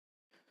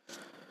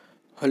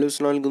Hello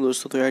अस्सलाम वालेकुम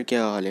दोस्तों। तो यार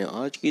क्या हाल है।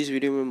 आज की इस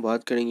वीडियो में हम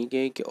बात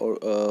करेंगे कि और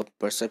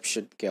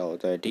परसेप्शन क्या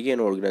होता है, ठीक है, एन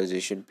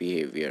ऑर्गेनाइजेशन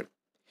बिहेवियर।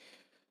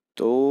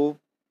 तो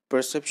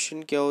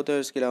परसेप्शन क्या होता है,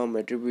 इसके अलावा हम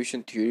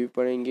एट्रीब्यूशन थ्योरी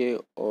पढ़ेंगे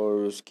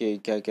और उसके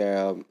क्या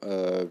क्या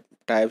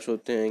टाइप्स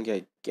होते हैं, क्या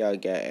क्या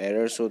क्या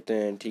एरर्स होते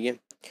हैं, ठीक है।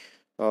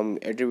 हम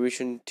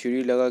एट्रीब्यूशन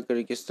थ्योरी लगा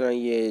कर किस तरह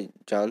ये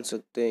जान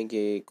सकते हैं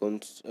कि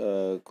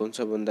कौन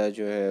सा बंदा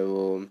जो है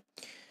वो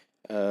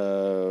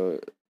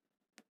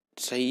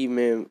सही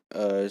में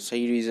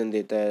सही रीज़न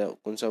देता है,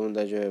 कौन सा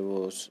बंदा जो है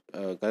वो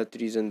गलत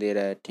रीज़न दे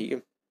रहा है, ठीक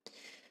है,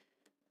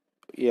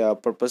 या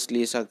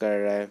पर्पसली ऐसा कर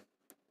रहा है,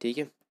 ठीक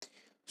है।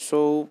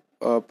 सो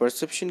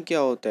परसेप्शन क्या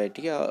होता है,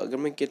 ठीक है। अगर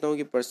मैं कहता हूँ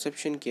कि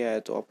परसेप्शन क्या है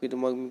तो आपके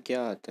दिमाग में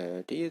क्या आता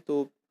है, ठीक है।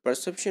 तो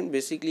परसेप्शन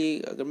बेसिकली,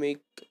 अगर मैं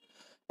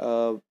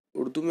एक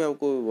उर्दू में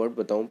आपको वर्ड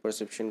बताऊँ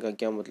परसेप्शन का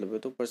क्या मतलब है,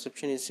 तो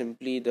perception is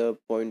simply the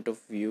point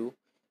of view,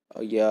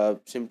 या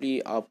सिंपली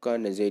आपका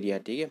नज़रिया,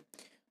 ठीक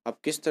है। आप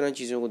किस तरह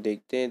चीज़ों को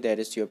देखते हैं, दैट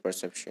इज़ योर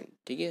परसेप्शन,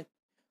 ठीक है।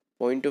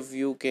 पॉइंट ऑफ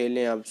व्यू कह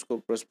लें आप उसको,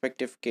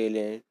 पर्सपेक्टिव कह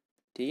लें,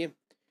 ठीक है।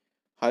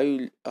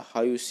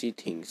 How you see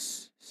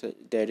things,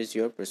 that is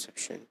your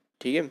perception,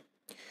 ठीक है।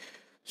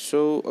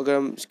 अगर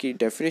हम इसकी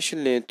डेफिनेशन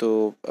लें तो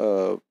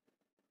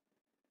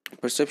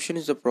perception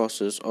is the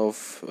process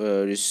of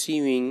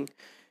receiving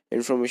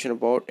information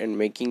about and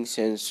making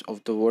sense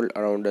of the world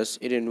around us.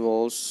 It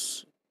involves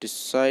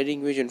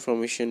deciding which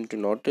information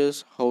to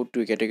notice, how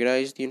to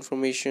categorize the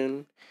information,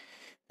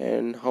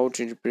 and how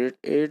to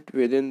interpret it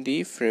within the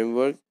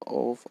framework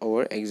of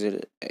our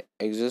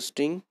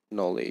existing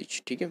knowledge.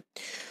 ठीक है.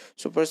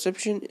 So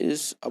perception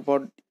is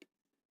about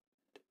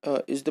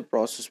is the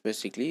process,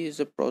 basically is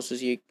the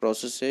process. ये एक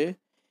process है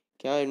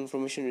क्या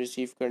information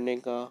receive करने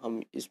का।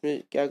 हम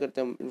इसमें क्या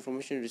करते हैं, हम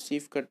इन्फॉर्मेशन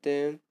रिसीव करते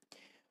हैं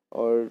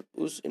और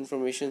उस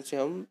इन्फॉर्मेशन से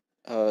हम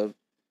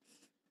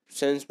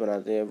सेंस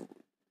बनाते हैं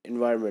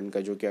इन्वायरमेंट का,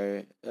 जो क्या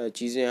है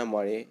चीज़ें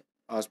हमारे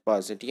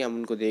आसपास है, ठीक है। हम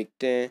उनको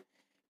देखते हैं,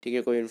 ठीक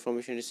है, कोई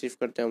इन्फॉर्मेशन रिसीव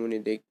करते हैं, हम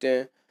उन्हें देखते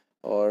हैं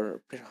और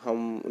फिर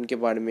हम उनके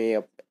बारे में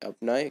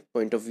अपना एक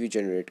पॉइंट ऑफ व्यू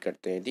जनरेट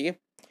करते हैं, ठीक है।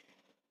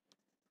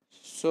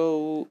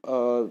 सो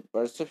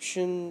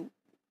परसेप्शन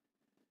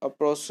अ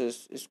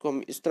प्रोसेस, इसको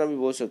हम इस तरह भी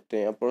बोल सकते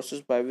हैं, a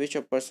process by which a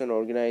person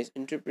organise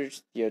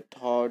interprets their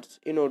thoughts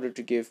in order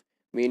to give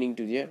meaning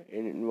to their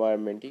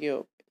environment, ठीक है।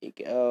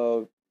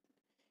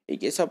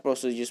 एक ऐसा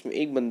प्रोसेस जिसमें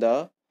एक बंदा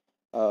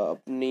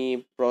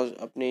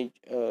अपने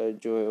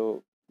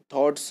जो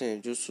थॉट्स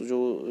हैं, जो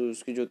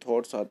उसके जो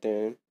थॉट्स आते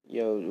हैं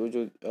या वो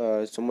जो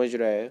समझ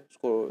रहा है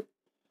उसको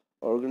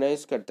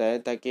ऑर्गेनाइज करता है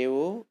ताकि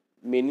वो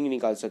मीनिंग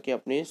निकाल सके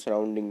अपने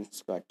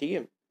सराउंडिंग्स का, ठीक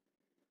है।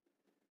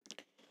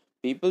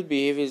 People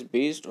behave is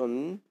based on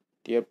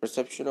their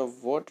perception of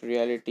what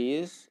reality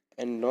is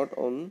and not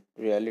on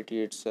reality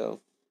itself.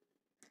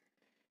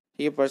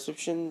 ये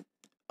परसेप्शन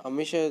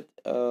हमेशा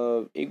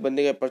एक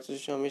बंदे का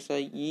परसेप्शन हमेशा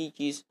ये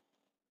चीज़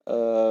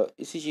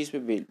इसी चीज़ पे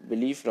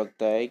बिलीफ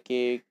रखता है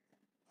कि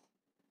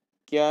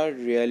क्या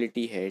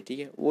रियलिटी है, ठीक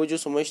है। वो जो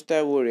समझता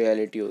है वो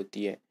रियलिटी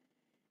होती है,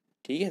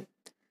 ठीक है।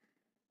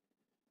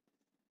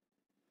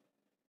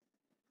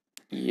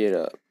 ये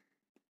रहा।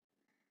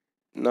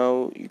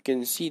 Now you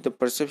can see the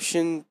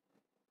perception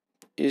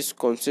is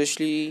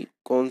consensually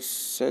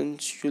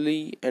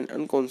and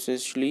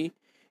unconsciously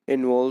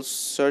involves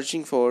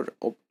searching for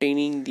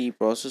obtaining the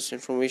processed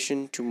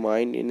information to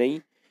mind in a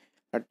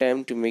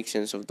attempt to make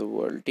sense of the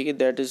world, ठीक है।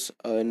 That is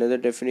another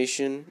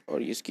definition।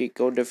 और इसकी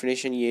एक और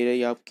definition ये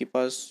रही आपके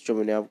पास, जो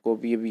मैंने आपको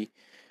अभी अभी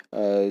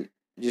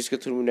जिसके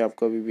थ्रू मैंने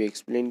आपको अभी भी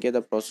एक्सप्लेन किया था,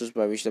 process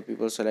by which the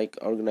people select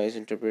organise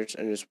interprets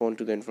and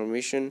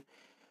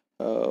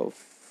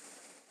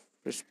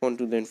respond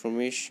to the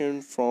information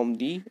from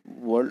the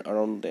world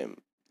around them,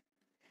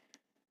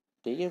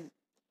 ठीक है।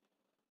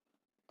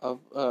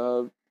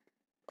 अब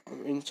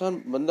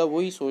इंसान बंदा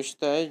वही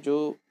सोचता है जो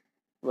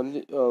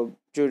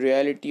जो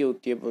रियलिटी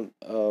होती है।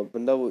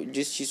 बंदा वो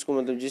जिस चीज़ को,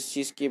 मतलब जिस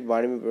चीज़ के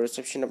बारे में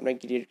परसेप्शन अपना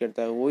क्रिएट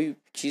करता है वही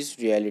चीज़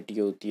रियलिटी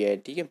होती है,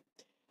 ठीक है।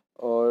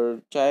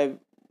 और चाहे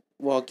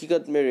वो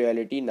हकीकत में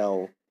रियलिटी ना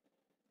हो,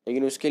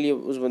 लेकिन उसके लिए,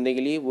 उस बंदे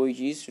के लिए वही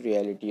चीज़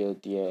रियलिटी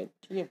होती है,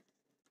 ठीक है।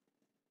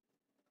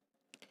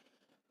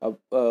 अब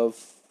अब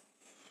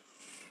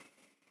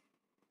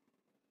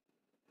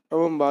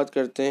हम बात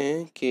करते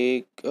हैं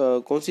कि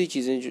कौन सी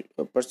चीज़ें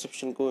जो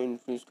परसेप्शन को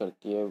इन्फ्लुएंस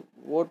करती है।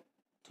 व्हाट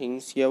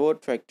थिंग्स या what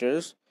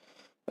factors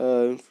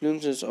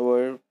influences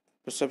our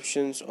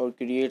perceptions और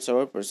क्रिएट्स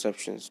आवर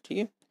परसेप्शंस, ठीक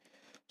है।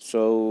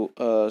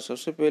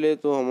 सबसे पहले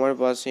तो हमारे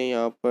पास है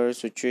यहाँ पर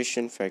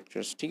सिचुएशन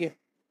फैक्टर्स, ठीक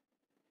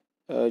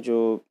है।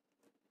 जो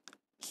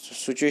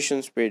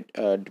सिचुएशंस पे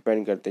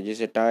डिपेंड करते हैं,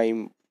 जैसे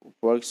टाइम,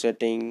 वर्क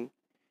सेटिंग,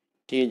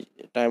 ठीक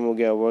है। टाइम हो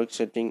गया, वर्क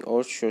सेटिंग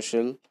और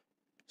सोशल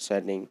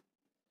सेटिंग,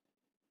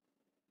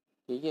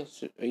 ठीक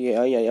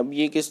है। अब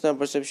ये किस तरह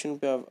परसेप्शन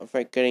पे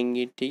अफेक्ट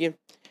करेंगी, ठीक है।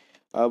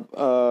 अब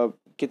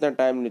कितना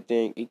टाइम लेते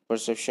हैं एक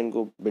परसेप्शन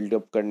को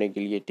बिल्डअप करने के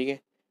लिए, ठीक है।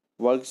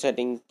 वर्क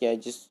सेटिंग क्या है,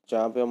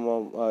 जहाँ पे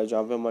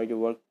हमारी जो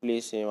वर्क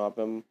प्लेस है वहाँ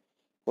पे हम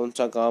कौन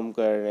सा काम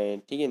कर रहे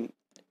हैं, ठीक है।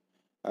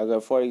 अगर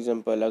फॉर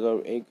एग्जांपल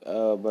अगर एक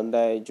बंदा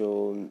है जो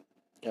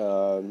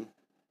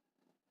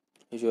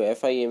जो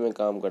FIA में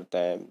काम करता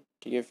है,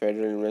 ठीक है,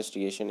 फेडरल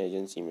इन्वेस्टिगेशन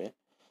एजेंसी में।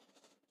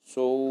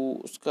 सो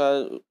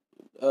उसका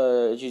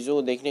चीज़ों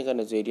को देखने का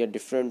नज़रिया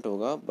डिफरेंट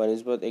होगा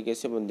बनिस्बत एक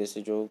ऐसे बंदे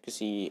से जो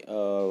किसी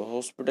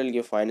हॉस्पिटल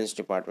के फाइनेंस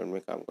डिपार्टमेंट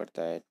में काम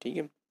करता है, ठीक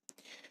है।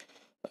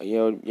 ये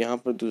और यहाँ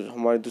पर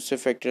हमारे दूसरे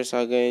फैक्टर्स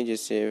आ गए हैं,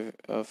 जैसे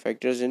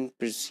फैक्टर्स इन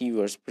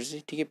परसीवर्स,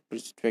 ठीक है,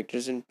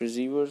 फैक्टर्स इन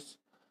परसीवर्स।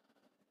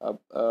 अब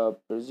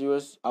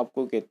परसीवर्स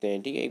आपको कहते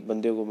हैं, ठीक है, एक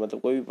बंदे को,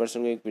 मतलब कोई भी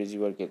पर्सन को एक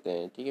परसीवर कहते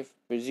हैं, ठीक है।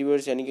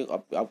 परसीवर्स यानी कि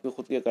आपके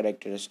खुद के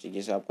करेक्टरिस्टिक,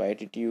 जैसे आपका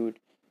एटीट्यूड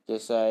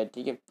कैसा है,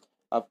 ठीक है,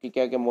 आपकी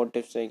क्या क्या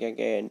मोटिव्स हैं, क्या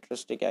क्या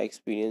इंटरेस्ट है, क्या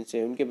एक्सपीरियंस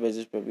है, उनके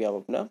बेसिस पे भी आप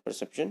अपना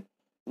परसेप्शन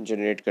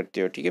जनरेट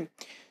करते हो, ठीक है।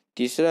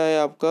 तीसरा है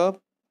आपका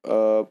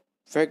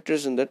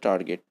फैक्टर्स इन द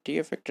टारगेट, ठीक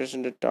है, फैक्टर्स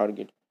इन द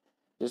टारगेट,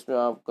 जिसमें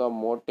आपका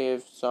मोटिव,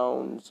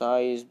 साउंड,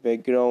 साइज,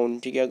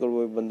 बैकग्राउंड, ठीक है। अगर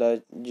वो बंदा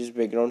जिस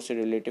बैकग्राउंड से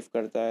रिलेटिव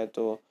करता है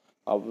तो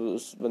आप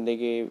उस बंदे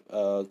के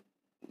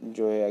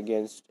जो है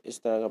अगेंस्ट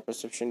इस तरह का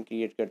परसेप्शन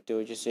क्रिएट करते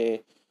हो। जैसे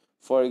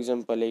फॉर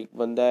एग्जांपल एक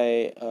बंदा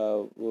है,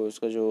 वो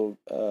उसका जो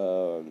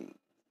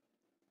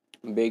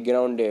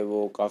बैकग्राउंड है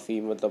वो काफ़ी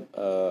मतलब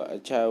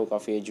अच्छा है, वो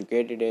काफ़ी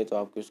एजुकेटेड है, तो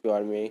आपको उसके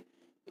बारे में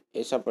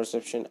ऐसा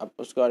परसेप्शन, आप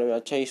उसके बारे में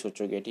अच्छा ही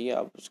सोचोगे, ठीक है।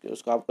 आप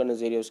उसका आपका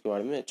नज़रिया उसके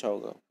बारे में अच्छा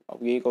होगा,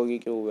 आप यही कहोगे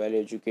कि वो वेल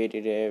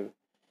एजुकेटेड है,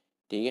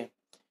 ठीक है।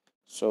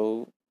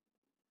 So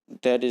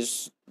that is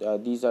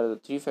these are the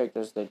three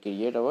factors that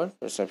create our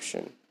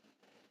perception,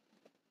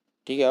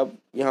 ठीक है। अब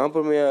यहाँ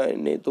पर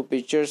मैंने दो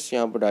पिक्चर्स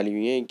यहाँ पर डाली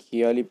हुई हैं, एक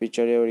ये वाली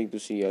पिक्चर है और एक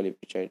दूसरी ये वाली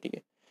पिक्चर है, ठीक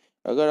है।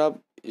 अगर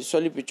आप इस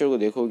वाली पिक्चर को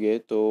देखोगे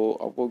तो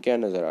आपको क्या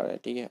नज़र आ रहा है,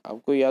 ठीक है।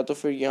 आपको या तो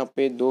फिर यहाँ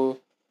पे दो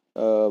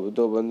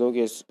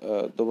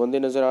बंदे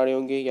नज़र आ रहे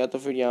होंगे, या तो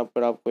फिर यहाँ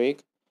पर आपको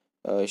एक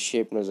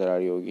शेप नज़र आ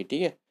रही होगी,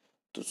 ठीक है।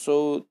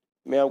 तो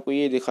मैं आपको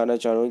ये दिखाना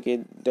चाह रहा हूँ कि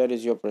दैट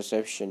इज़ योर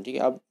परसेप्शन, ठीक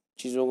है। आप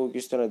चीज़ों को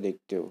किस तरह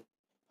देखते हो,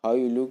 how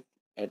you look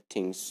at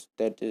things,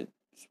 that is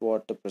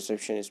what the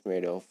perception is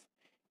made of,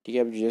 ठीक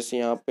है। अब जैसे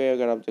यहाँ पे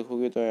अगर आप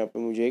देखोगे तो यहाँ पे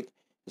मुझे एक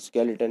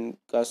स्केलेटन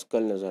का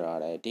स्कल नज़र आ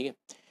रहा है, ठीक है।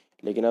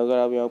 लेकिन अगर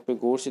आप यहाँ पे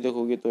गौर से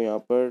देखोगे तो यहाँ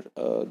पर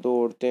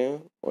दो औरतें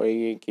हैं और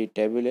ये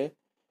टेबल है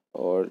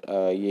और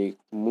ये एक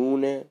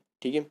मून है,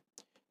 ठीक है।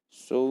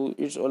 So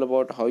it's all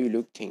about how you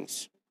look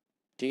things,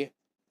 ठीक है।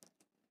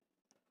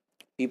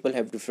 People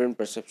have different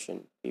perception,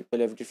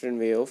 people have different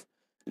way of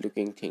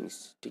looking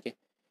things, ठीक है।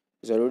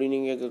 ज़रूरी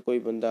नहीं है कि कोई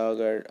बंदा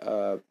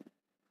अगर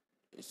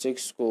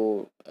सिक्स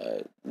को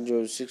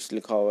जो सिक्स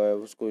लिखा हुआ है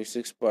उसको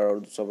सिक्स पर, और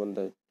दूसरा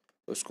बंदा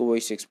उसको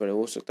वही सिक्स पर है,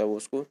 हो सकता है वो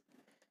उसको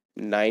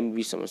 9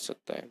 भी समझ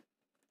सकता है,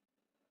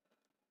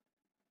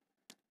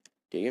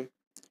 ठीक है।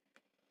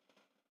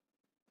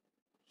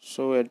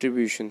 सो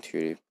attribution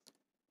theory,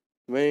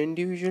 when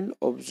individuals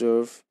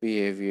observe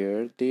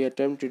behavior they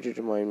attempt to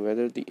determine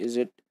whether the is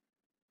it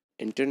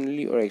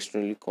internally or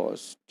externally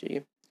caused, ठीक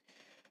है।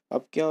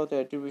 अब क्या होता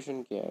है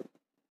एट्रीब्यूशन, क्या है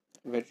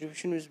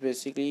एट्रीब्यूशन? इज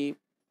बेसिकली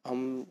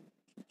हम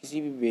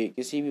किसी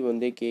भी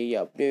बंदे के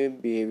या अपने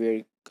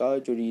बिहेवियर का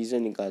जो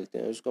रीज़न निकालते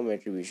हैं उसको हम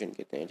एट्रीब्यूशन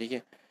कहते हैं, ठीक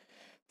है।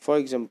 फॉर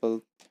एग्ज़ाम्पल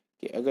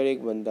कि अगर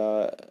एक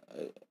बंदा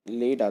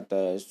लेट आता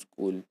है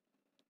स्कूल,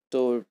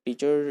 तो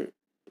टीचर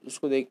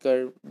उसको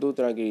देखकर दो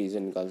तरह के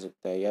रीज़न निकाल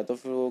सकता है। या तो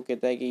फिर वो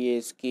कहता है कि ये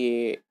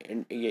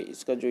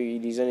इसका जो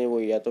रीज़न है वो,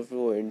 या तो फिर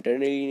वो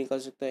इंटरनली निकाल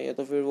सकता है, या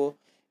तो फिर वो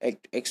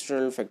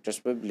एक्सटर्नल फैक्टर्स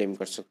पर ब्लेम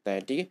कर सकता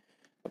है, ठीक है।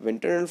 अब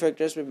इंटरनल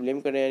फैक्टर्स पे ब्लेम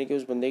करना यानी कि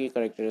उस बंदे की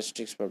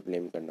करेक्टरिस्टिक्स पर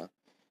ब्लेम करना,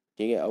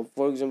 ठीक है। अब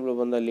फॉर एग्जांपल वो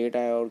बंदा लेट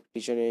आया और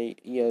टीचर ने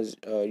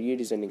ये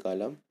रीज़न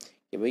निकाला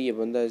कि भाई ये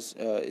बंदा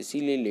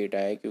इसीलिए लेट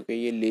आया क्योंकि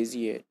ये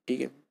लेज़ी है,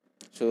 ठीक है।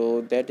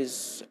 So that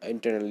is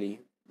internally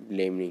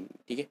blaming,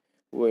 ठीक है।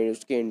 वो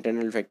उसके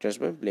इंटरनल फैक्टर्स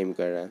पर ब्लेम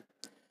कर रहा है।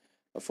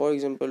 फॉर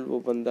एग्जांपल वो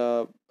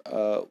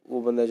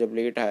बंदा जब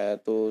लेट आया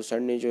तो सर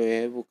ने जो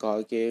है वो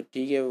कहा कि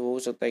ठीक है, वो हो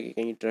सकता है कि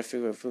कहीं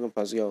ट्रैफिक वैफिक में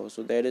फंस गया हो,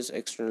 so that is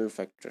external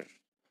factor,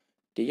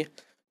 ठीक है।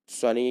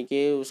 यानी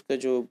कि उसका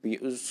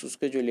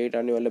जो लेट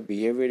आने वाला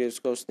बिहेवियर है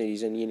उसका उसने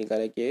रीज़न ये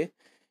निकाला कि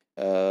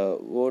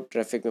वो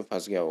ट्रैफिक में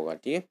फंस गया होगा,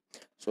 ठीक है।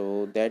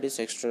 So that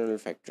is external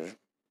factor.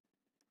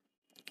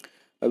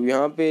 अब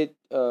यहाँ पे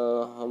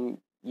हम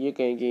ये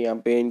कहें कि यहाँ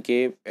पे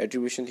इनके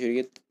एट्रीब्यूशन थ्योरी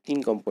के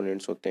तीन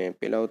कंपोनेंट्स होते हैं।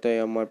 पहला होता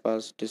है हमारे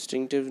पास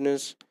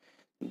डिस्टिंक्टिवनेस,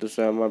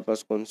 दूसरा हमारे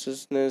पास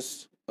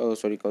कॉन्सेंसस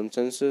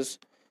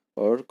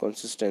और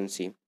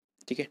कंसिस्टेंसी,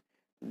 ठीक है।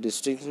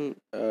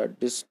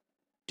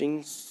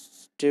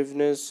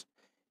 Distinctiveness,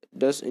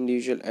 does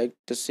individual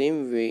act the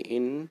same way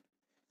in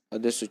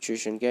other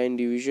situation, क्या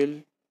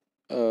इंडिविजुअल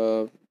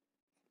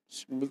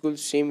बिल्कुल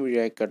सेम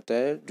रिएक्ट करता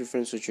है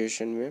डिफरेंट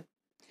सिचुएशन में,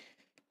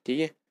 ठीक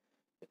है।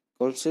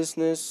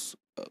 Consciousness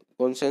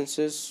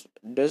consensus,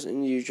 does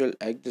individual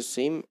act the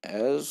same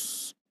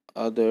as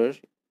other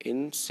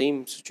in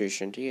same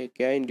situation, ठीक है।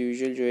 क्या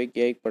इंडिविजुअल जो है,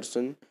 क्या एक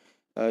पर्सन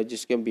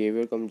जिसके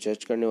बिहेवियर को हम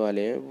जज करने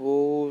वाले हैं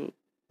वो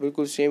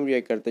बिल्कुल सेम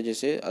रिएक्ट करता है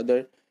जैसे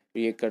अदर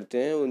रिएक्ट करते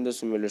हैं इन द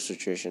सिमिलर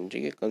सिचुएशन,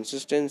 ठीक है।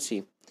 Consistency,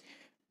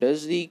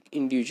 does the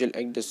individual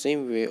act the same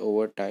way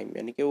over time,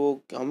 यानी कि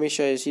वो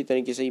हमेशा इसी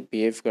तरीके से ही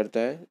बिहेव करता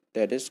है,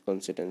 दैट इज़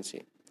कंसिस्टेंसी,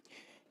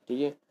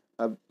 ठीक है।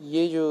 अब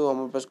ये जो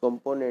हमारे पास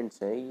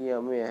कंपोनेंट्स हैं ये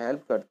हमें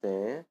हेल्प करते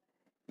हैं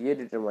ये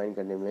डिटरमाइन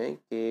करने में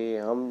कि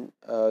हम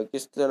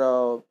किस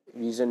तरह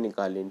रीज़न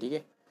निकालें, ठीक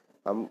है।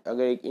 हम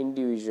अगर एक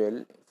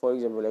इंडिविजुअल, फॉर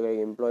एग्जांपल अगर एक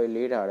एम्प्लॉय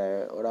लेट आ रहा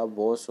है और आप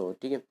बॉस हो,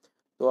 ठीक है,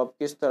 तो आप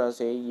किस तरह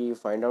से ये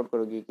फाइंड आउट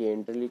करोगे कि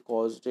इंटरनली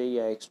कॉज्ड है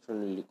या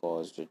एक्सटर्नली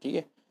कॉज्ड है, ठीक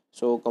है।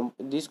 So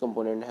this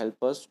component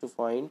help us to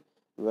find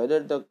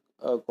whether the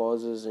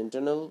cause is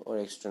internal और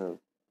एक्सटर्नल,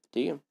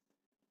 ठीक है।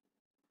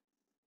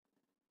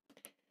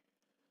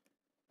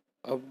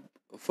 अब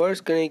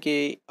फर्स्ट करें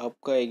कि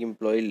आपका एक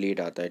एम्प्लॉय लेट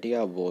आता है, ठीक है,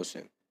 आप बॉस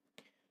हैं,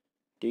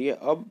 ठीक है।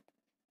 अब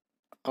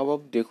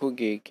आप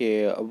देखोगे कि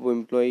अब वो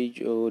एम्प्लॉय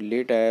जो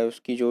लेट आया है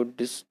उसकी जो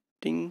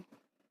डिस्टिंक्टिवनेस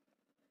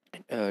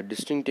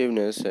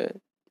है,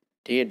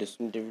 ठीक है,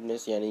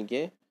 डिस्टिंक्टिवनेस यानी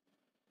कि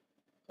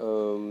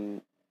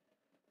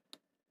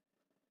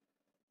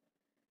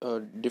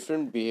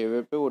डिफरेंट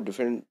बिहेवियर पे वो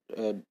डिफरेंट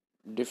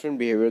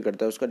बिहेवियर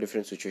करता है उसका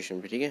डिफरेंट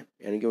सिचुएशन पे, ठीक है,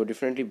 यानी कि वो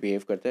डिफरेंटली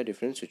बिहेव करता है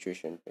डिफरेंट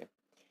सिचुएशन पे।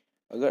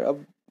 अगर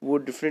अब वो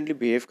डिफरेंटली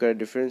बिहेव करे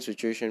डिफरेंट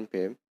सिचुएशन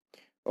पे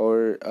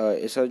और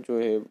ऐसा जो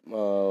है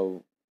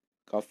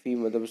काफ़ी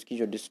मतलब उसकी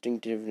जो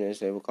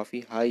डिस्टिंक्टिवनेस है वो काफ़ी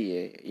हाई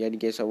है, यानी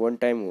कि ऐसा वन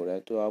टाइम हो रहा है,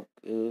 तो आप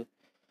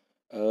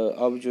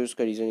अब जो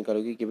इसका रीज़न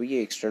निकालोगे कि भाई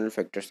ये एक्सटर्नल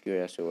फैक्टर्स की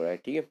वजह से हो रहा है,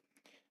 ठीक है।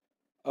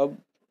 अब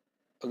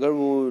अगर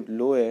वो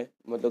लो है,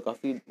 मतलब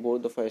काफ़ी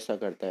बहुत दफ़ा ऐसा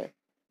करता है,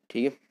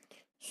 ठीक है,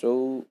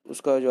 सो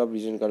उसका जो आप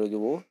रीज़न निकालोगे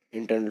वो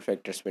इंटरनल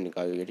फैक्टर्स पे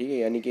निकालोगे, ठीक है,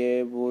 यानी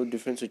कि वो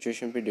डिफरेंट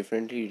सिचुएशन पे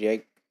डिफरेंटली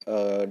रिएक्ट,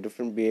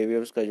 डिफरेंट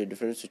बिहेवियर उसका जो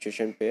डिफरेंट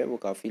सिचुएशन पे है वो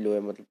काफ़ी लो है,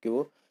 मतलब कि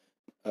वो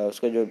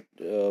उसका जो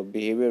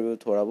बिहेवियर वो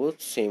थोड़ा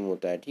बहुत सेम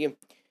होता है, ठीक है,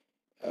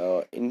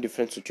 इन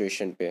डिफरेंट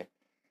सिचुएशन पे।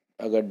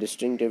 अगर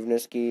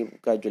डिस्टिंक्टिवनेस की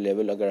का जो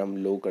लेवल अगर हम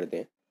लो कर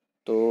दें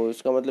तो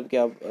इसका मतलब कि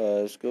आप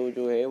इसको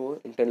जो है वो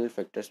इंटरनल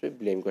फैक्टर्स पे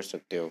ब्लेम कर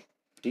सकते हो,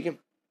 ठीक है।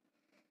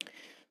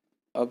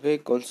 अब है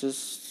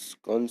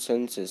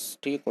कॉन्सेंसस,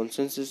 ठीक है।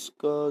 कॉन्सेंसस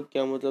का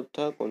क्या मतलब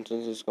था?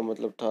 कॉन्सेंसस का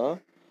मतलब था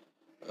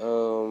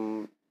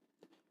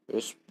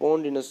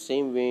respond in the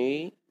same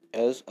way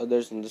as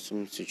others in the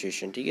same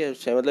situation, ठीक है,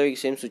 मतलब एक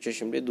सेम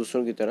सिचुएशन पे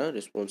दूसरों की तरह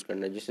रिस्पॉन्स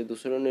करना है, जैसे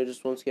दूसरों ने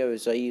रिस्पॉन्स किया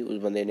वैसा ही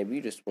उस बंदे ने भी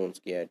रिस्पॉन्स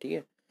किया है, ठीक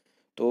है।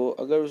 तो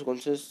अगर उस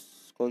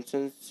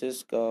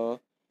कॉन्सेंसस का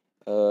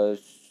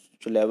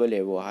जो लेवल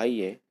है वो हाई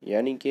है,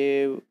 यानी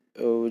कि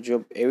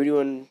जब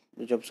एवरीवन,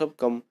 जब सब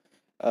कम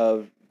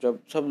जब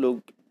सब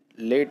लोग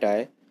लेट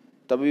आए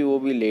तभी वो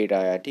भी लेट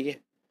आया, ठीक है,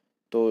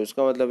 तो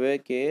इसका मतलब है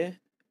कि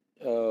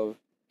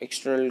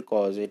एक्सटर्नल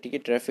कॉज है, ठीक है,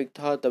 ट्रैफिक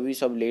था तभी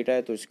सब लेट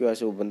आए तो इसकी वजह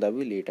से वो बंदा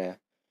भी लेट आया।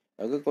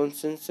 अगर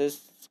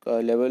कॉन्सेंसस का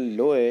लेवल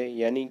लो है,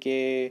 यानी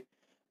कि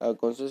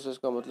कॉन्सेंसस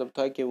का मतलब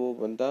था कि वो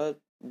बंदा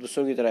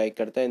दूसरों की तरह एक्ट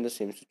करता है इन द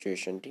सेम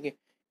सिचुएशन, ठीक है,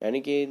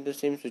 यानी कि इन द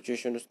सेम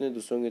सिचुएशन उसने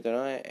दूसरों की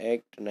तरह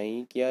एक्ट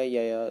नहीं किया,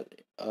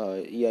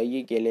 या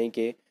ये कह लें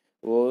कि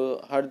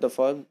वो हर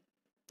दफ़ा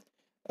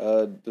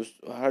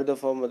हर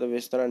दफ़ा मतलब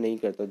इस तरह नहीं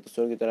करता,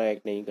 दूसरों की तरह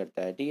एक्ट नहीं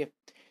करता है, ठीक है,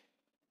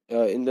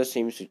 इन द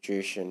सेम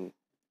सिचुएशन।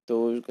 तो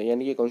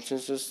यानी कि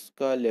कॉन्सेंसस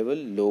का लेवल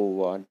लो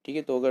हुआ, ठीक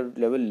है। तो अगर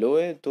लेवल लो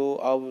है तो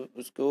आप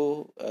उसको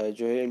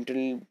जो है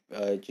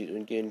इंटरनल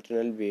उनके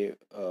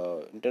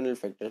इंटरनल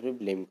फैक्टर्स पे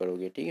ब्लेम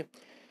करोगे, ठीक है।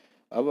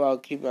 अब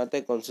आखिरी में आता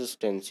है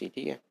कंसिस्टेंसी,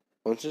 ठीक है।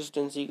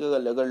 कंसिस्टेंसी का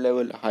अगर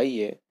लेवल हाई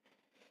है,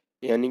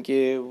 यानी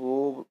कि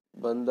वो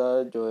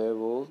बंदा जो है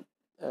वो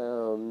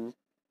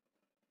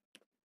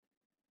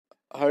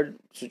हर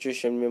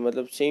सिचुएशन में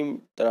मतलब सेम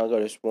तरह का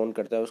रिस्पॉन्ड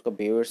करता है, उसका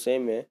बिहेवियर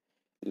सेम है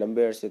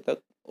लंबे अरसे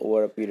तक,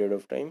 over a period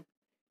of time,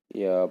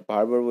 या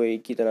बार बार वो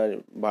एक ही तरह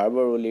बार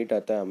बार वो लेट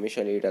आता है,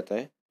 हमेशा लेट आता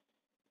है।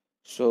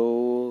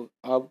 सो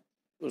आप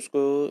उसको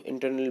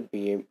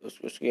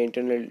उसके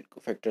इंटरनल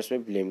फैक्टर्स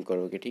में ब्लेम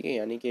करोगे, ठीक है,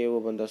 यानी कि वो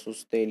बंदा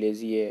सुस्त है,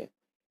 लेज़ी है,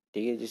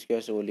 ठीक है, जिसकी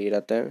वजह से वो लेट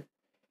आता है।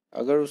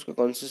 अगर उसका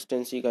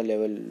कंसिस्टेंसी का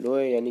लेवल लो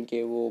है, यानी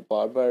कि वो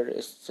बार बार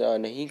ऐसा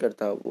नहीं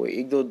करता, वो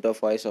एक दो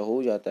दफ़ा ऐसा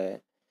हो जाता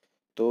है,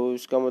 तो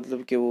इसका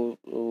मतलब कि वो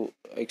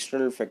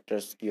एक्सटर्नल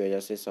फैक्टर्स की वजह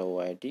से ऐसा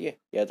हुआ है, ठीक है,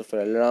 या तो फिर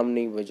अलार्म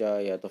नहीं बजा,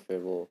 या तो फिर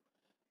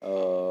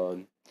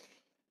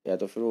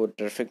वो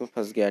ट्रैफिक में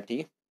फंस गया, ठीक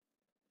है।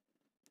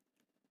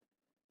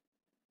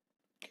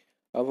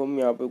 अब हम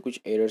यहाँ पे कुछ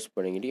एरर्स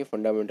पढ़ेंगे, ठीक है।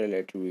 Fundamental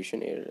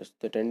attribution errors,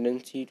 the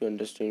tendency to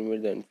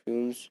underestimate the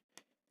influence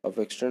of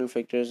external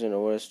factors and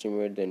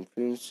overestimate the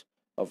influence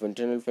of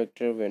internal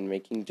factor when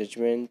making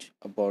judgment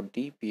about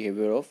the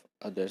behavior of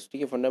others,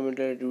 ठीक है।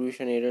 फंडामेंटल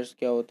एट्रीब्यूशन एरर्स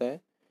क्या होता है?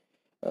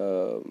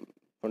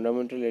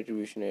 Fundamental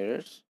attribution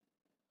errors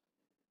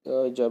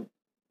जब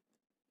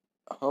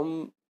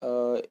हम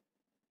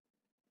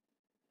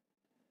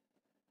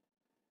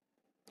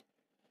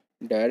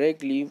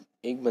directly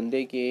एक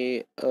बंदे के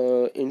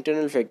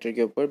इंटरनल फैक्टर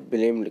के ऊपर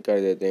ब्लेम कर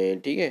देते हैं,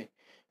 ठीक है,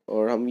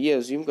 और हम ये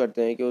अज्यूम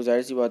करते हैं कि वो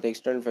जाहिर सी बात है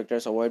एक्सटर्नल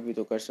फैक्टर्स अवॉइड भी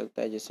तो कर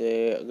सकता है,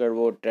 जैसे अगर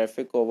वो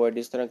ट्रैफिक को अवॉइड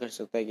इस तरह कर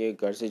सकता है कि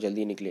घर से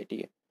जल्दी निकले, ठीक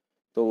है,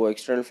 तो वो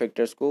एक्सटर्नल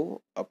फैक्टर्स को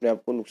अपने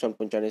आप को नुकसान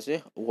पहुंचाने से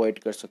अवॉइड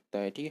कर सकता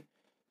है, ठीक है।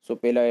 सो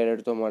पहला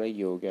एरर तो हमारा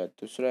ये हो गया।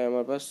 दूसरा है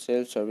हमारे पास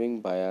सेल्फ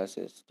सर्विंग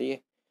बायासेस, ठीक है।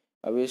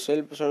 अब ये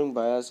सेल्फ सर्विंग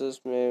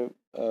बायासेस में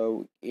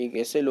एक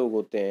ऐसे लोग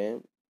होते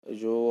हैं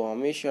जो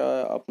हमेशा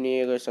अपनी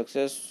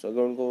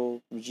अगर उनको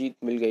जीत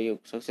मिल गई,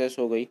 सक्सेस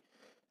हो गई,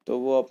 तो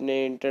वो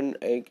अपने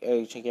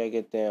क्या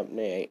कहते हैं,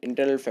 अपने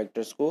इंटरनल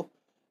फैक्टर्स को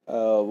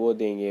वो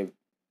देंगे,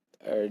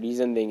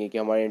 रीज़न देंगे कि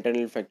हमारे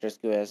इंटरनल फैक्टर्स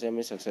की वजह से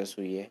हमें सक्सेस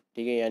हुई है।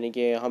 ठीक है, यानी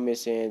कि हम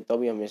ऐसे हैं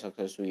तभी हमें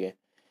सक्सेस हुई है,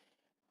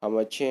 हम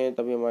अच्छे हैं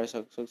तभी हमारे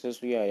सक्सेस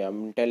हुई है, या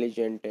हम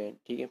इंटेलिजेंट हैं।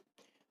 ठीक है,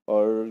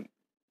 और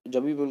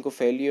जब भी उनको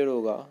फेलियर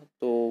होगा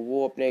तो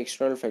वो अपने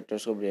एक्सटर्नल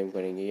फैक्टर्स को ब्लेम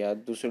करेंगे या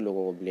दूसरे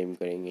लोगों को ब्लेम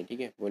करेंगे। ठीक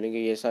है, बोलेंगे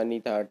ये ऐसा नहीं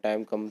था,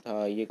 टाइम कम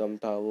था, ये कम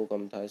था, वो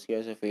कम था, इसकी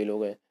वजह से फेल हो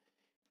गए।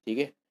 ठीक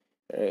है,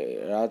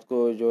 रात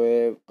को जो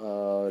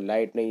है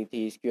लाइट नहीं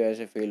थी, इसकी वजह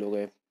से फेल हो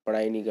गए,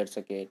 पढ़ाई नहीं कर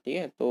सके। ठीक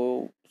है,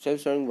 तो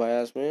सेल्फ सर्विंग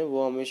बायस में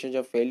वो हमेशा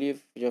जब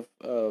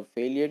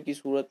फेलियर की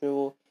सूरत में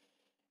वो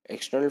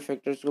एक्सटर्नल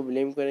फैक्टर्स को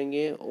ब्लेम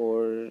करेंगे,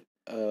 और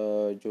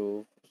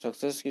जो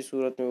सक्सेस की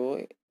सूरत में वो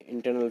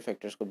इंटरनल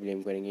फैक्टर्स को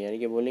ब्लेम करेंगे, यानी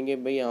कि बोलेंगे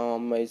भाई हाँ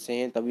हम ऐसे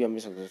हैं तभी हमें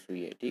सक्सेस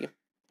हुई है। ठीक है,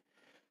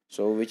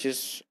 सो विच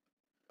इज़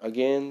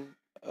अगेन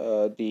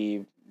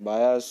दी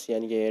बायस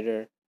यानी कि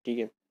एरर। ठीक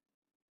है,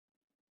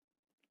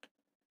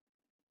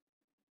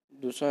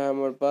 दूसरा है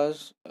हमारे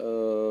पास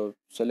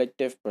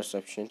सेलेक्टिव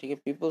परसेप्शन। ठीक है,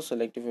 people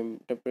selective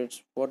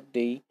interprets what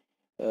they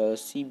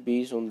C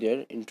based on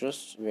their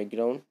interest,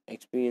 background,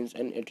 experience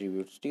and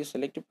attributes. ठीक है,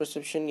 सेलेक्टिव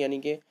परसेप्शन यानी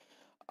कि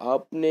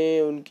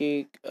आपने उनके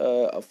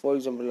फॉर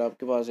एग्जांपल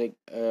आपके पास एक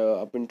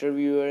आप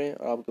इंटरव्यूअर हैं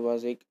और आपके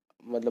पास एक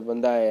मतलब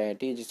बंदा आया है।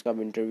 ठीक है, जिसका आप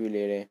इंटरव्यू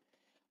ले रहे हैं।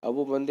 अब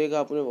वो बंदे का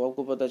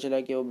आपको पता चला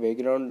कि वो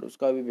बैकग्राउंड,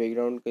 उसका भी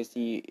बैकग्राउंड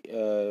किसी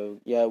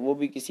या वो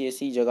भी किसी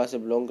ऐसी जगह से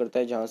बिलोंग करता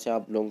है जहाँ से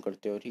आप बिलोंग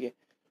करते हो। ठीक है,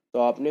 तो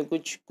आपने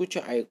कुछ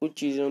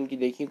चीज़ें उनकी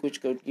देखी,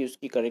 कुछ उनकी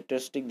उसकी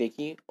करेक्टरिस्टिक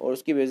देखी, और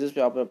उसकी बेसिस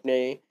पे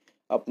आपने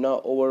अपना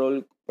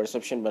ओवरऑल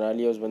परसेप्शन बना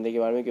लिया उस बंदे के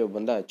बारे में कि वो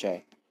बंदा अच्छा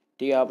है।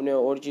 ठीक है, आपने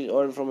और चीज़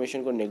और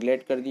इन्फॉर्मेशन को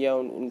नेगलेक्ट कर दिया,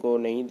 उनको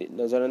नहीं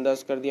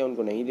नज़रअंदाज कर दिया,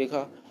 उनको नहीं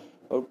देखा,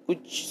 और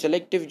कुछ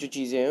सेलेक्टिव जो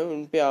चीज़ें हैं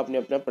उन पे आपने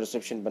अपना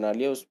परसेप्शन बना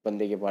लिया उस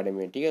बंदे के बारे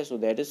में। ठीक है, so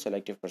that is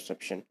selective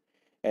perception,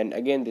 and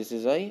again this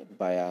is I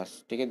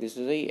bias. ठीक है, this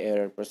is I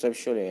error,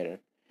 परसेप्शुअल error.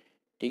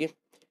 ठीक है,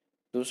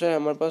 दूसरा है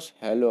हमारे पास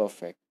हेलो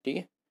अफेक्ट। ठीक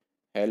है,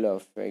 hello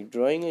affect,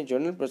 drawing a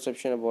general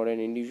perception about an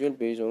individual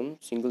based on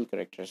single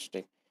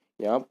characteristic.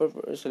 यहाँ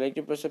पर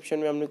सेलेक्टिव परसेप्शन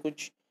में हमने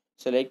कुछ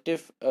सेलेक्टिव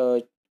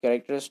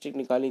करेक्टरिस्टिक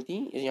निकाली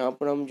थी, यहाँ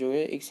पर हम जो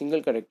है एक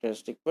सिंगल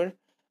करेक्टरिस्टिक पर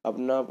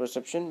अपना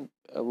परसेप्शन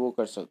वो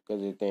कर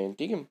देते हैं।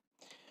 ठीक है,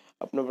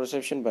 अपना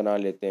परसेप्शन बना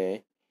लेते हैं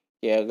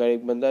कि अगर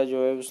एक बंदा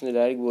जो है उसने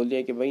डायरेक्ट बोल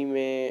दिया कि भाई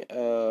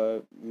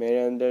मेरे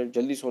अंदर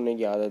जल्दी सोने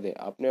की आदत है,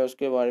 आपने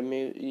उसके बारे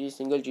में ये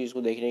सिंगल चीज़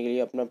को देखने के लिए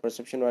अपना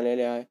परसेप्शन बना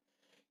लिया है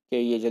कि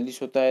ये जल्दी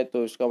सोता है,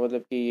 तो इसका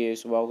मतलब कि ये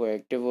सुबह को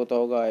एक्टिव होता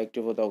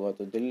होगा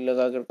तो दिल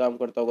लगा कर काम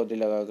करता होगा, दिल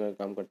लगा कर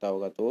काम करता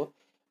होगा तो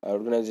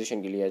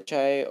ऑर्गेनाइजेशन के लिए अच्छा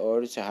है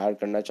और इसे हायर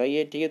करना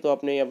चाहिए। ठीक है, तो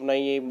आपने अपना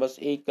ये बस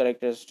एक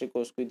करेक्टरिस्टिक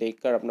को उसको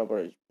देखकर अपना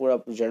पूरा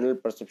जनरल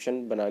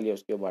परसेप्शन बना लिया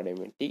उसके बारे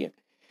में। ठीक है,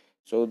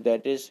 so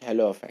that is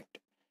hello affect.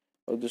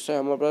 और दूसरा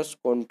हमारे पास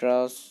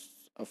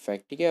कॉन्ट्रास्ट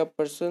अफेक्ट। ठीक है, a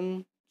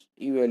person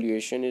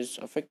evaluation is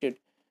affected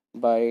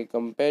by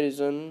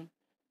comparison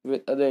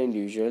with other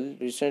individual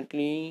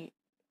recently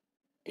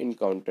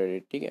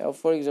encountered. ठीक है, अब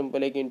फॉर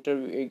एग्जांपल एक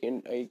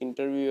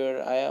इंटरव्यूअर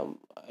आया,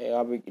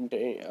 आप एक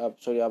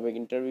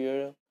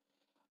इंटरव्यूअर,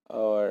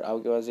 और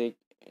आपके पास एक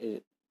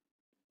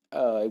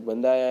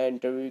बंदा आया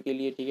इंटरव्यू के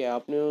लिए। ठीक है,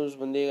 आपने उस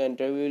बंदे का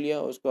इंटरव्यू लिया,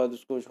 उसके बाद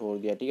उसको छोड़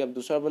दिया। ठीक है, अब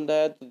दूसरा बंदा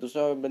आया, तो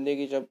दूसरा बंदे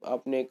की जब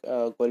आपने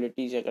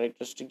क्वालिटीज़ या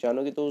करेक्टरिस्टिक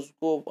जानोगे तो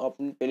उसको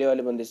अपने पहले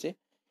वाले बंदे से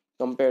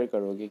कंपेयर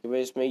करोगे कि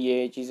भाई इसमें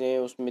ये चीज़ें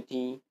उसमें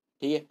थी।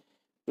 ठीक है,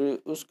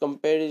 तो उस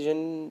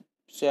कंपैरिजन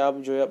से आप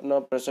जो है अपना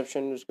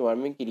परसेप्शन उसके बारे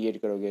में क्रिएट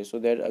करोगे, so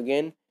that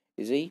again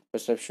is a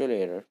परसेप्शुअल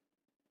error.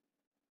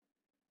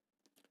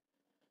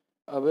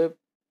 अब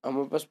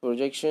हमारे पास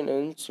प्रोजेक्शन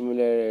एंड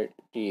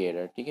सिमिलैरिटी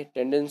एरर। ठीक है,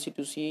 tendency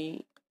to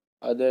C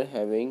other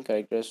having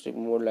characteristic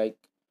more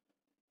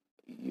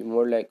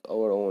like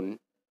our own.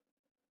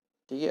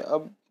 ठीक है,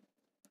 अब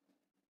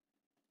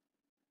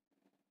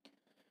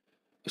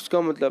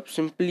इसका मतलब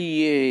सिंपली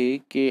ये है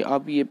कि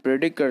आप ये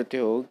प्रेडिक्ट करते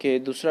हो कि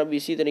दूसरा भी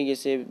इसी तरीके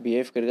से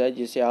बिहेव करेगा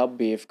जैसे आप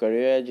बिहेव कर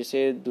रहे हो या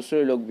जैसे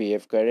दूसरे लोग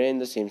बिहेव कर रहे हैं इन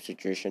द सेम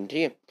सिचुएशन।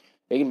 ठीक है,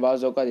 लेकिन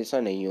बाज़ औक़ात ऐसा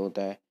नहीं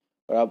होता है,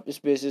 और आप इस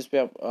बेसिस पे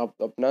आप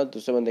अपना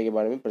दूसरे बंदे के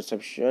बारे में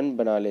परसेप्शन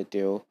बना लेते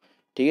हो।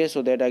 ठीक है,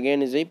 so that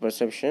again is a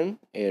perception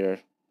error.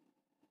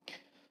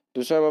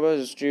 दूसरा हमारे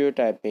पास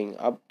स्टीरियोटाइपिंग,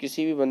 आप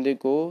किसी भी बंदे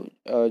को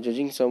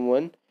judging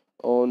someone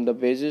on the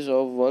basis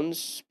of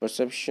once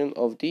perception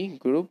of the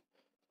group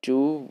to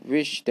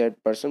which that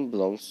person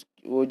belongs.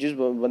 वो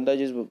बंदा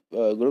जिस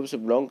ग्रुप से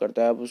बिलोंग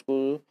करता है, आप उसको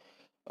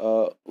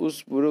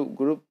उस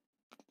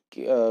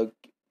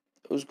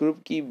उस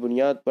ग्रुप की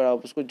बुनियाद पर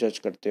आप उसको जज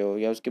करते हो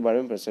या उसके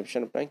बारे में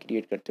परसेप्शन अपना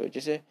क्रिएट करते हो।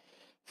 जैसे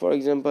फॉर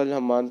एग्जांपल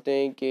हम मानते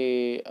हैं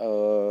कि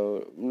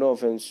no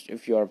offence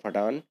if you are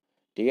Pathan.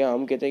 ठीक है,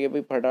 हम कहते हैं कि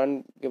भाई पठान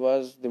के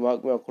पास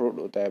दिमाग में अखरोट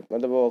होता है,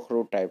 मतलब वो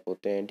अखरोट टाइप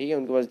होते हैं। ठीक है,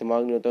 उनके पास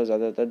दिमाग नहीं होता,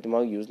 ज़्यादातर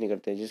दिमाग यूज़ नहीं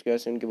करते हैं, जिसकी वजह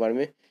से उनके बारे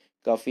में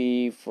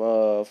काफ़ी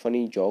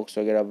फ़नी जॉक्स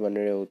वगैरह बन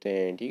रहे होते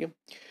हैं। ठीक है,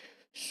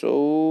 सो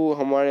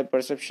हमारे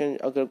परसेप्शन,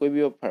 अगर कोई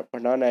भी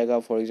पठान आएगा,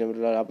 फॉर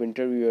एग्जांपल आप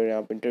इंटरव्यूअर हैं,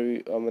 आप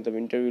इंटरव्यू मतलब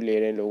इंटरव्यू ले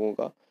रहे हैं लोगों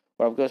का,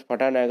 और आपके पास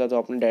फटान आएगा तो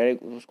आपने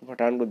डायरेक्ट उसको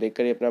फटान को देख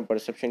कर ही अपना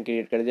परसेप्शन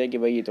क्रिएट कर दिया कि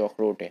भाई ये तो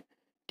अखरोट है,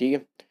 ठीक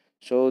है।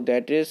 So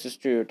that is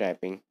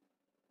stereotyping.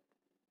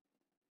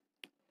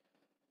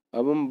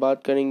 अब हम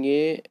बात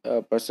करेंगे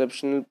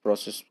परसेप्शनल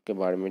प्रोसेस के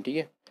बारे में, ठीक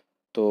है।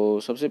 तो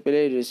सबसे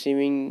पहले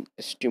रिसीविंग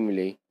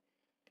स्टिमुली,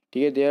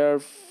 ठीक है। देयर आर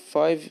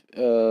 5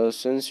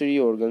 सेंसरी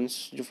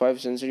ऑर्गन्स, जो 5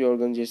 सेंसरी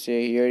ऑर्गन जैसे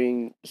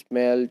hearing,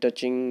 smell,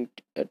 touching,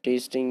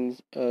 testing,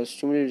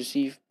 stimuli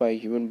receive by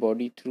human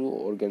body through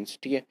organs,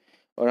 ठीक है।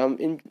 और हम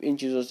इन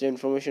चीज़ों से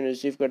इंफॉर्मेशन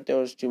रिसीव करते हैं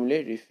और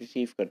स्टिमुले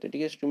रिसीव करते हैं,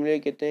 ठीक है। स्टिमुले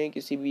कहते हैं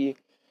किसी भी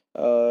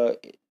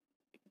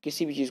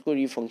चीज़ को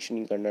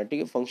रीफंक्शनिंग करना, ठीक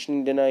है,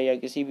 फंक्शनिंग देना, या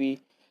किसी भी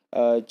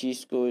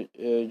चीज़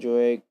को जो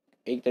है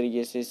एक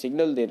तरीके से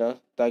सिग्नल देना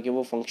ताकि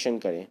वो फंक्शन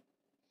करे,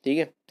 ठीक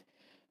है।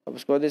 अब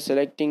उसके बाद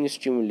selecting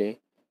stimuli,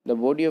 the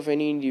body of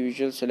any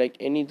individual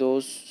select any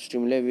those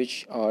stimuli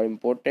which are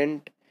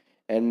important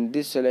and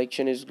this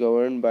selection is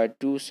govern by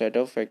 2 set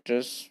of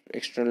factors,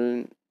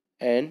 external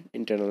and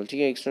internal, ठीक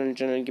है। एक्सटर्नल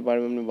इंटरनल के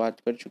बारे में हमने बात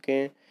कर चुके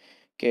हैं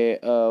कि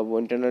वो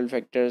इंटरनल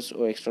फैक्टर्स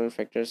और एक्सटर्नल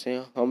फैक्टर्स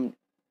हैं। हम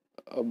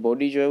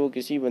बॉडी जो है वो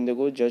किसी बंदे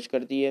को जज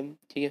करती है,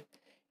 ठीक है,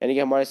 यानी कि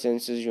हमारे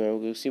सेंसेस जो है वो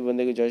किसी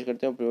बंदे को जज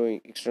करते हैं, फिर वो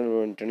एक्सटर्नल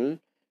और इंटरनल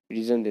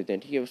रीज़न देते हैं,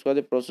 ठीक है। उसके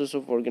बाद process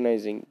of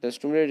organising, the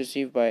stimuli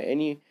receive by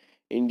any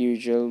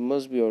individual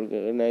must be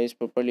organise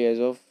properly as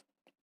of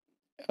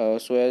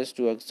so as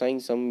to assign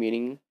some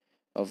meaning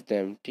of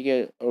them, ठीक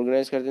है।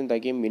 ऑर्गेनाइज करते हैं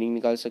ताकि हम मीनिंग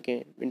निकाल सकें।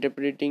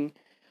 Interpreting,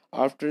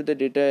 after the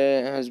data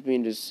has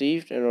been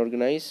received and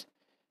organise,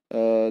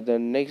 the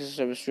next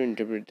step is to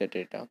interpret the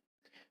data.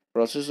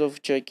 Process of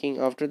checking,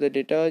 after the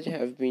data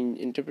have been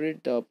interpreted,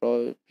 the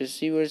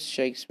receiver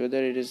checks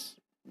whether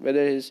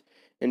his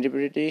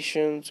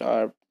interpretations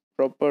are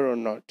proper or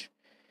not,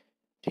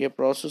 ठीक है।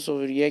 Process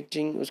of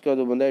reacting, उसके बाद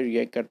वो बंदा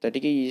react करता है,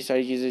 ठीक है। ये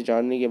सारी चीज़ें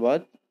जानने के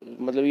बाद,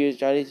 मतलब ये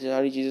सारी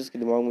सारी चीज़ें उसके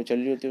दिमाग में चल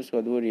रही होती है, उसके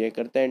बाद वो रिएक्ट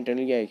करता है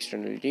इंटरनल या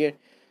एक्सटर्नल, ठीक है।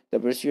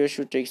 The perceiver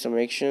should take some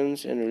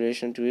actions in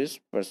relation to his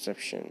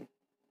perception,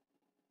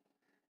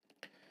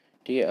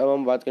 ठीक है। अब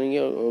हम बात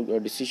करेंगे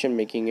डिसीजन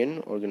मेकिंग इन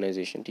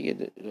ऑर्गेनाइजेशन, ठीक है।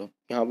 तो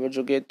यहाँ पर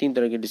जो कि 3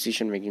 तरह की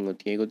डिसीजन मेकिंग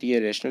होती है। एक होती है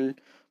rational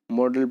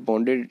model,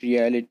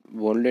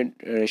 bonded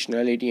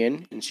rationality and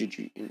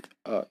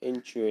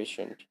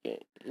intuition, ठीक है,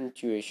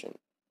 इंट्यूशन।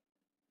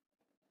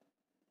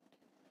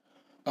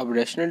 अब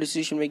रैशनल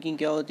डिसीजन मेकिंग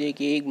क्या होती है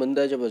कि एक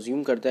बंदा जब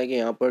अज्यूम करता है कि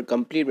यहाँ पर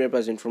कंप्लीट मेरे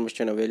पास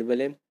इंफॉर्मेशन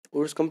अवेलेबल है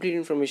और उस कंप्लीट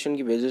इन्फॉर्मेशन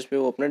की बेसिस पे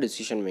वो अपना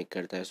डिसीजन मेक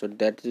करता है। So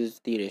that is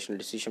the rational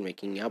decision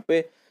making. यहाँ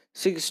पे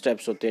 6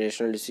 स्टेप्स होते हैं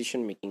रैशनल डिसीजन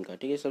मेकिंग का,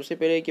 ठीक है। सबसे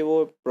पहले कि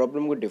वो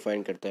प्रॉब्लम को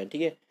डिफाइन करता है,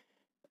 ठीक है।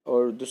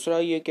 और दूसरा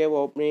ये कि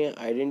वो अपने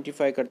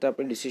आइडेंटिफाई करता है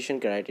अपने डिसीजन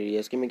क्राइटेरिया,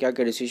 इसके मैं क्या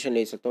क्या डिसीजन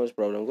ले सकता हूँ इस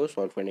प्रॉब्लम को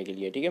सॉल्व करने के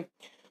लिए, ठीक है।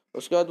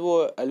 उसके बाद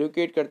वो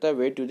एलोकेट करता है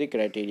wait to the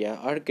criteria,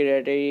 her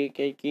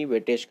criteria की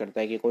वेटेज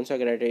करता है कि कौन सा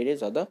क्राइटेरिया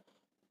ज़्यादा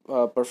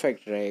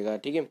परफेक्ट रहेगा,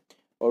 ठीक है।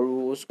 और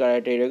वो उस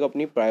क्राइटेरिया को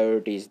अपनी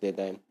प्रायोरिटीज़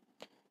देता है,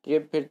 ठीक है।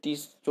 फिर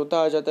चौथा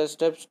आ जाता है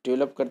स्टेप्स,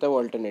 डेवलप करता है वो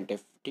अल्टरनेटिव,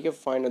 ठीक है,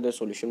 फाइंड अदर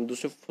सॉल्यूशन,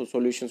 दूसरे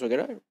सॉल्यूशंस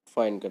वगैरह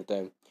फाइंड करता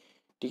है,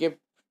 ठीक है।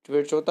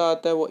 फिर चौथा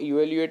आता है वो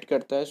इवेल्युएट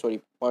करता है, सॉरी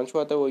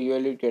पांचवा आता है वो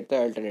इवेल्युएट करता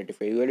है अल्टरनेटिव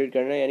को। इवेल्युएट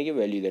करना है यानी कि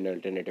वैल्यू देना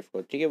अल्टरनेटिव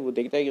को, ठीक है। वो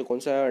देखता है कि कौन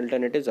सा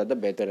अल्टरनेटिव ज़्यादा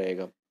बेहतर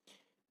रहेगा,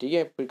 ठीक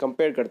है। फिर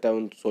कंपेयर करता है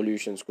उन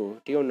सॉल्यूशंस को,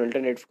 ठीक है, उन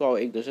अल्टरनेटिव को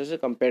एक दूसरे से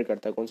कंपेयर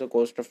करता है, कौन सा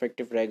कॉस्ट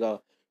इफेक्टिव रहेगा,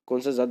 कौन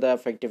सा ज़्यादा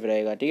इफेक्टिव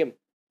रहेगा, ठीक है,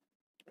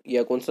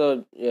 या कौन सा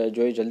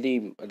जो है जल्दी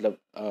मतलब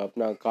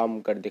अपना काम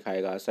कर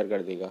दिखाएगा, असर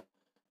कर देगा,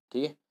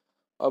 ठीक है।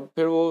 अब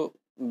फिर वो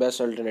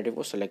बेस्ट अल्टरनेटिव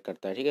को सेलेक्ट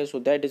करता है, ठीक है। So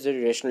that is a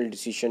rational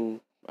decision,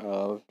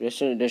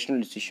 rational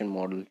decision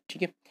model,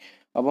 ठीक है।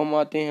 अब हम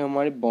आते हैं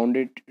हमारे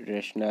बाउंडेड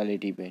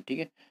रेशनैलिटी पे, ठीक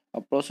है। A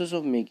process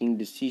of making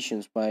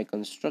decisions bye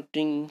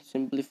constructing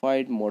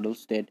simplified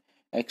models that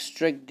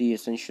extract the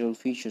essential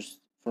features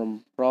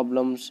from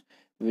problems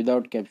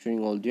without capturing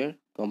all their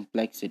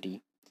complexity,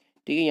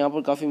 ठीक है। यहाँ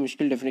पर काफ़ी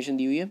मुश्किल डेफिनेशन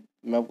दी हुई है,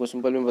 मैं आपको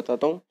सिंपल में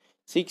बताता हूँ।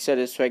 Seek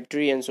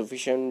satisfactory and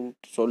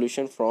sufficient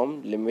solution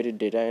from limited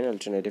data and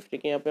alternative,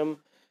 ठीक है। यहाँ पे हम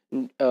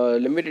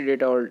लिमिटेड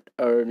डेटा और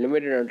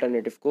लिमिटेड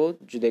अल्टरनेटिव को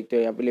जो देखते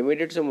हैं, यहाँ पे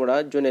लिमिटेड से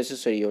मुराद जो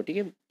नेसेसरी हो, ठीक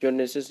है। जो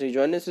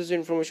अननेसेसरी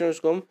इन्फॉर्मेशन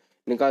उसको हम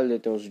निकाल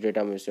देते हैं उस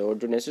डेटा में से, और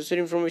जो नेसेसरी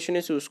इन्फॉर्मेशन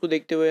है उसको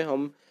देखते हुए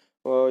हम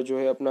जो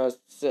है अपना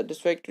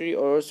सेटिस्फैक्ट्री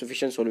और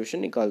सफिशिएंट सॉल्यूशन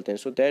निकालते हैं।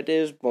 So that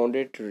is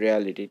bounded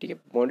reality, ठीक है,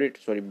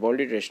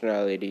 बाउंडेड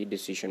रेशनैलिटी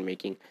डिसीजन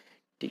मेकिंग,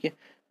 ठीक है।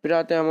 फिर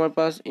आता है हमारे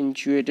पास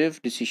intuitive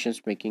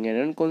decisions making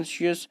and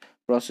unconscious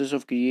process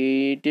of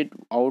created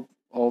out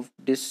of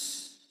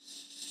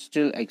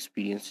distil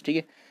experience, ठीक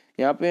है।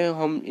 यहाँ पे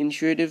हम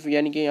इंट्यूटिव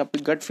यानी कि यहाँ पे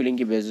गट फीलिंग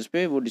की बेसिस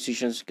पे वो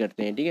डिसीजंस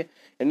करते हैं, ठीक है।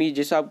 यानी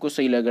जैसा आपको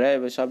सही लग रहा है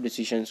वैसा आप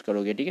डिसीजंस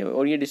करोगे, ठीक है।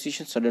 और ये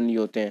डिसीजन सडनली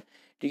होते हैं,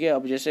 ठीक है।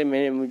 अब जैसे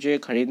मुझे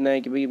ख़रीदना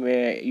है कि भाई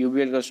मैं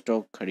यूबीएल का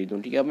स्टॉक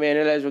खरीदूँ, ठीक है। अब मैं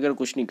एनालाइज वगैरह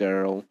कुछ नहीं कर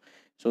रहा हूँ,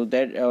 सो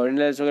दैट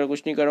एनालाइज वगैरह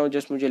कुछ नहीं कर रहा हूँ,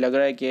 जस्ट मुझे लग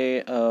रहा है कि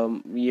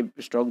ये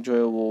स्टॉक जो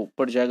है वो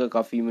ऊपर जाएगा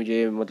काफ़ी,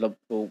 मुझे मतलब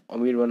वो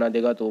अमीर बना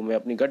देगा, तो मैं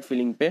अपनी गट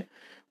फीलिंग पे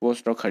वो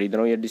स्टॉक खरीद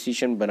रहा हूँ या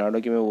डिसीजन बना रहा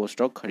हूँ कि मैं वो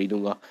स्टॉक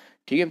खरीदूंगा,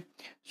 ठीक है।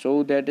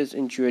 So that is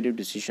intuitive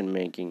decision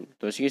making.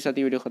 तो इसी के साथ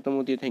ही वीडियो ख़त्म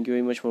होती है। Thank you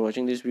very much for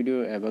watching this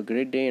video. Have a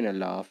great day and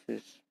अल्लाह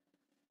हाफिज़।